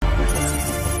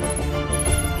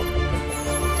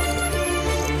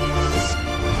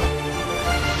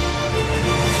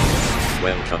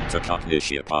Welcome to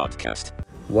Cognitia Podcast.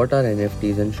 What are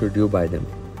NFTs and should you buy them?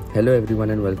 Hello everyone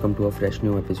and welcome to a fresh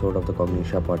new episode of the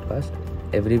Cognitia Podcast.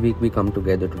 Every week we come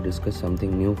together to discuss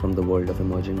something new from the world of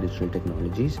emerging digital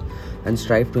technologies and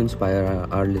strive to inspire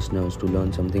our listeners to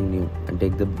learn something new and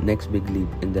take the next big leap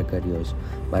in their careers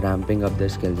by ramping up their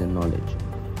skills and knowledge.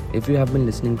 If you have been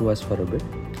listening to us for a bit,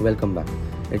 welcome back.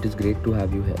 It is great to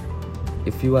have you here.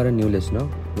 If you are a new listener,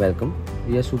 welcome.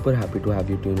 We are super happy to have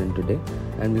you tune in today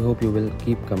and we hope you will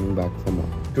keep coming back for more.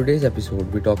 Today's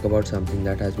episode, we talk about something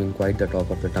that has been quite the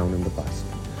talk of the town in the past.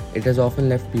 It has often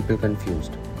left people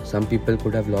confused. Some people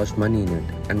could have lost money in it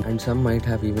and some might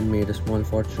have even made a small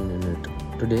fortune in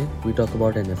it. Today, we talk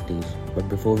about NFTs. But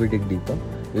before we dig deeper,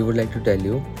 we would like to tell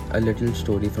you a little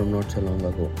story from not so long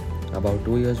ago. About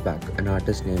 2 years back, an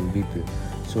artist named Beeple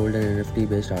sold an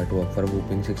NFT-based artwork for a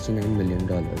whopping $69 million.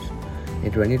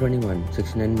 In 2021,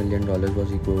 $69 million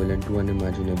was equivalent to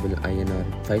unimaginable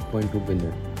INR 5.2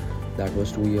 billion. That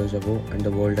was 2 years ago and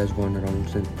the world has gone around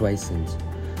twice since.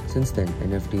 Since then,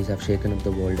 NFTs have shaken up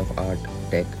the world of art,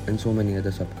 tech and so many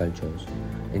other subcultures.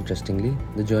 Interestingly,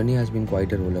 the journey has been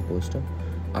quite a roller coaster.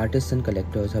 Artists and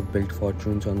collectors have built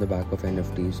fortunes on the back of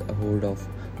NFTs. A hold of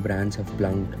brands have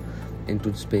plunged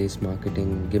into space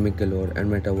marketing, gimmick galore and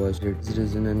metaverse. It's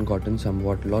risen and gotten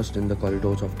somewhat lost in the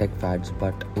corridors of tech fads,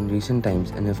 but in recent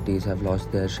times NFTs have lost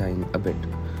their shine a bit.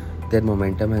 Their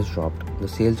momentum has dropped. The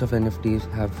sales of NFTs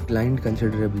have declined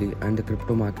considerably and the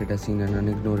crypto market has seen an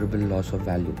unignorable loss of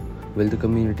value. Will the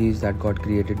communities that got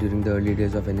created during the early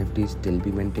days of NFTs still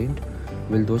be maintained?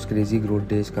 Will those crazy growth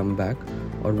days come back,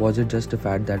 or was it just a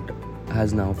fad that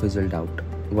has now fizzled out?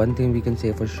 One thing we can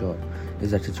say for sure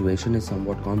is that situation is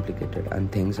somewhat complicated and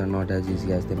things are not as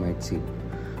easy as they might seem.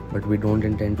 But we don't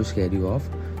intend to scare you off,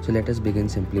 so let us begin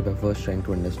simply by first trying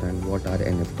to understand what are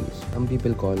NFTs. Some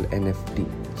people call NFT,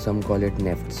 some call it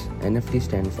NFTs. NFT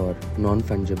stand for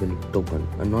non-fungible token.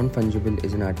 A non-fungible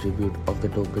is an attribute of the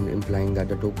token implying that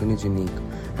the token is unique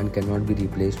and cannot be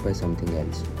replaced by something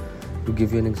else. To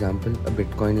give you an example, a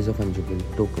Bitcoin is a fungible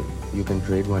token. You can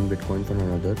trade one Bitcoin for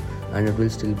another and it will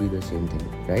still be the same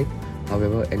thing, right?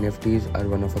 However, NFTs are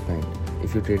one of a kind.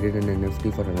 If you traded an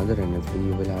NFT for another NFT,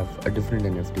 you will have a different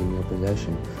NFT in your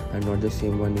possession and not the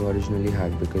same one you originally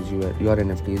had because your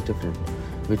NFT is different,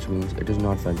 which means it is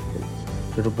not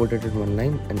fungible. So to put it in one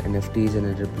line, an NFT is an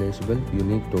irreplaceable,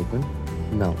 unique token.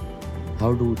 Now,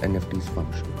 how do NFTs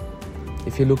function?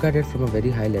 If you look at it from a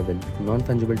very high level,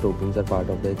 non-fungible tokens are part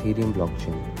of the Ethereum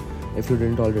blockchain. If you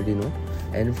didn't already know,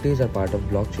 NFTs are part of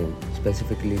blockchain,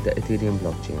 specifically the Ethereum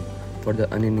blockchain. For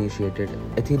the uninitiated,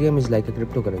 Ethereum is like a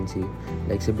cryptocurrency,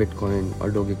 like say Bitcoin or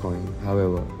Dogecoin.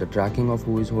 However, the tracking of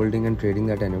who is holding and trading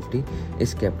that NFT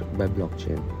is kept by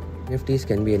blockchain. NFTs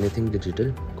can be anything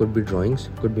digital, could be drawings,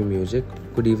 could be music,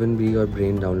 could even be your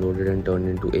brain downloaded and turned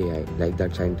into AI, like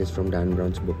that scientist from Dan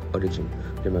Brown's book Origin,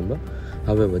 remember?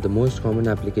 However, the most common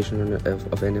application of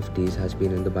NFTs has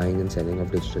been in the buying and selling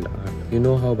of digital art. You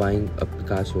know how buying a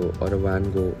Picasso or a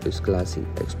Van Gogh is classy,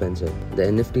 expensive. The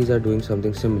NFTs are doing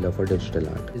something similar for digital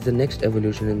art. It's the next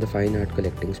evolution in the fine art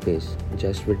collecting space,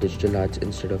 just with digital arts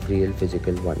instead of real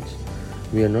physical ones.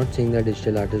 We are not saying that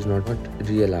digital art is not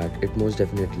real art, it most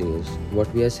definitely is.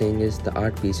 What we are saying is the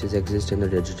art pieces exist in the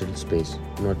digital space,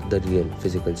 not the real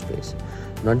physical space.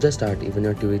 Not just art, even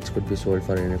your tweets could be sold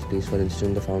for NFTs. For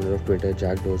instance, the founder of Twitter,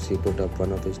 Jack Dorsey, put up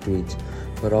one of his tweets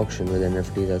for auction with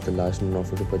NFTs as the last known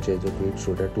offer to purchase the tweet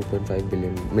stood at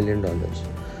 $2.5 million.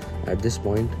 At this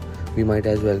point, we might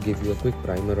as well give you a quick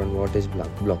primer on what is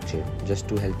blockchain, just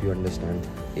to help you understand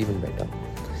even better.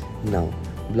 Now,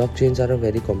 blockchains are a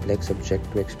very complex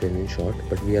subject to explain in short,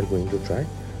 but we are going to try.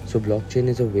 So blockchain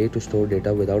is a way to store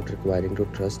data without requiring to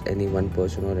trust any one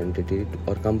person or entity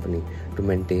or company to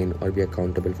maintain or be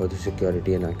accountable for the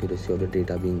security and accuracy of the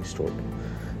data being stored.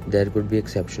 There could be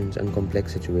exceptions and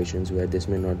complex situations where this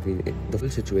may not be the full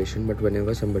situation, but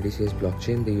whenever somebody says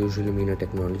blockchain, they usually mean a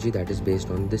technology that is based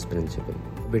on this principle.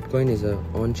 Bitcoin is an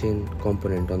on-chain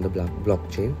component on the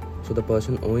blockchain, so the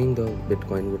person owning the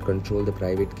Bitcoin would control the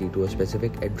private key to a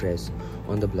specific address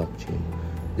on the blockchain.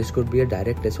 This could be a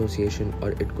direct association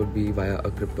or it could be via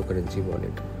a cryptocurrency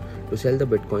wallet. To sell the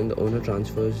Bitcoin, the owner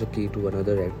transfers the key to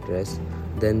another address,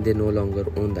 then they no longer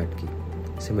own that key.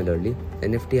 Similarly,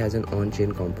 NFT has an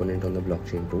on-chain component on the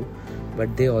blockchain too,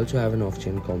 but they also have an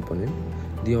off-chain component.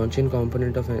 The on-chain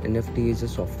component of an NFT is a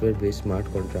software-based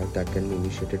smart contract that can be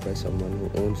initiated by someone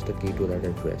who owns the key to that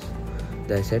address.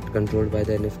 The asset controlled by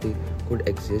the NFT could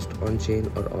exist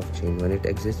on-chain or off-chain. When it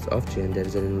exists off-chain, there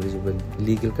is an invisible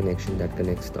legal connection that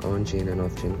connects the on-chain and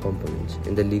off-chain components.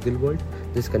 In the legal world,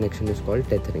 this connection is called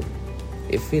tethering.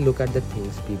 If we look at the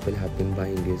things people have been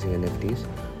buying using NFTs,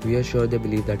 we are sure they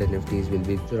believe that NFTs will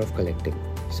be the future of collecting.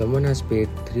 Someone has paid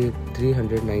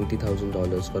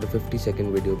 $390,000 for a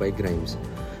 50-second video by Grimes.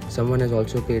 Someone has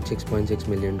also paid $6.6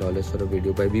 million for a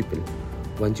video by Beeple.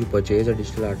 Once you purchase a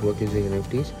digital artwork using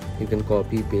NFTs, you can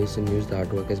copy, paste and use the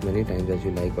artwork as many times as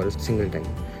you like or a single time,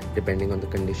 depending on the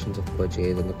conditions of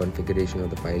purchase and the configuration of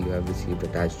the file you have received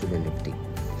attached to the NFT.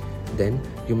 Then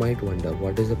you might wonder,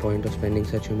 what is the point of spending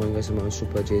such humongous amounts to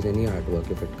purchase any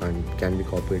artwork if it can be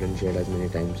copied and shared as many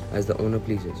times as the owner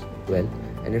pleases? Well,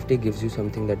 NFT gives you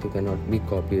something that you cannot be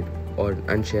copied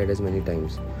and shared as many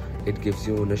times. It gives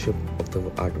you ownership of the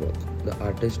artwork. The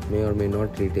artist may or may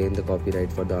not retain the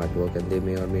copyright for the artwork, and they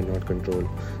may or may not control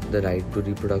the right to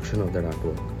reproduction of that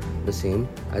artwork, the same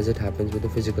as it happens with a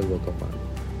physical work of art.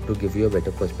 To give you a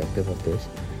better perspective of this,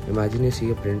 imagine you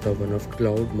see a print of one of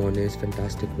Claude Monet's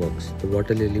fantastic works, The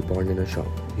Water Lily Pond, in a shop.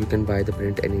 You can buy the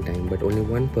print anytime, but only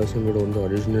one person would own the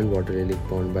original Water Lily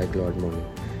Pond by Claude Monet.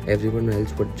 Everyone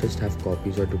else would just have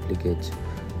copies or duplicates.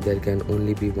 There can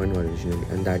only be one original,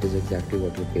 and that is exactly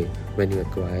what you pay when you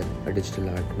acquire a digital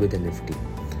art with NFT.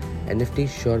 NFTs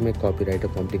sure make copyright a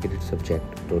complicated subject,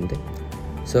 don't they?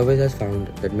 Surveys have found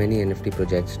that many NFT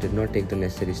projects did not take the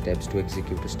necessary steps to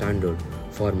execute a standard,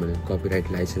 formal copyright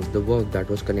license, the work that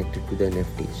was connected to the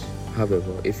NFTs.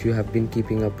 However, if you have been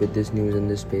keeping up with this news in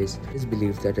this space, it is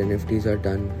believed that NFTs are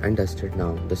done and dusted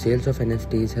now. The sales of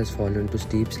NFTs has fallen to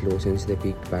steep slow since they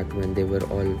peaked back when they were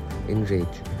all in rage.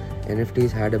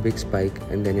 NFTs had a big spike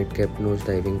and then it kept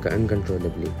nosediving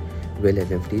uncontrollably. Will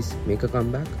NFTs make a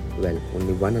comeback? Well,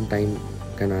 only one time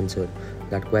can answer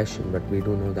that question, but we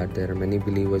do know that there are many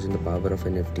believers in the power of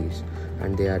NFTs,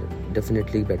 and they are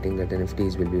definitely betting that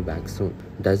NFTs will be back soon.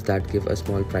 Does that give a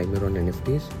small primer on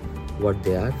NFTs? What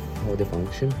they are, how they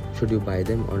function, should you buy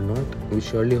them or not? We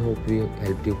surely hope we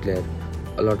helped you clear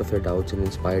a lot of your doubts and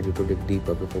inspired you to dig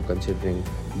deeper before considering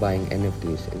buying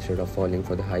NFTs instead of falling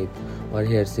for the hype or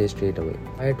hearsay straight away.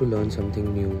 Try to learn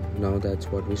something new. Now that's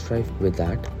what we strive for. With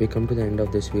that, we come to the end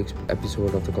of this week's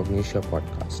episode of the Cognitia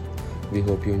podcast. We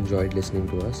hope you enjoyed listening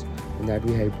to us and that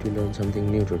we helped you learn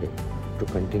something new today. To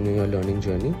continue your learning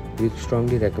journey, we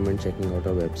strongly recommend checking out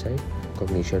our website,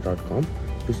 cognitia.com,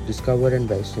 to discover and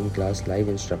best-in-class live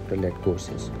instructor-led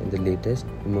courses in the latest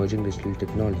emerging digital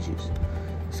technologies.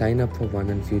 Sign up for one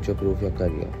and future-proof your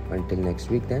career. Until next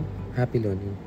week then, happy learning.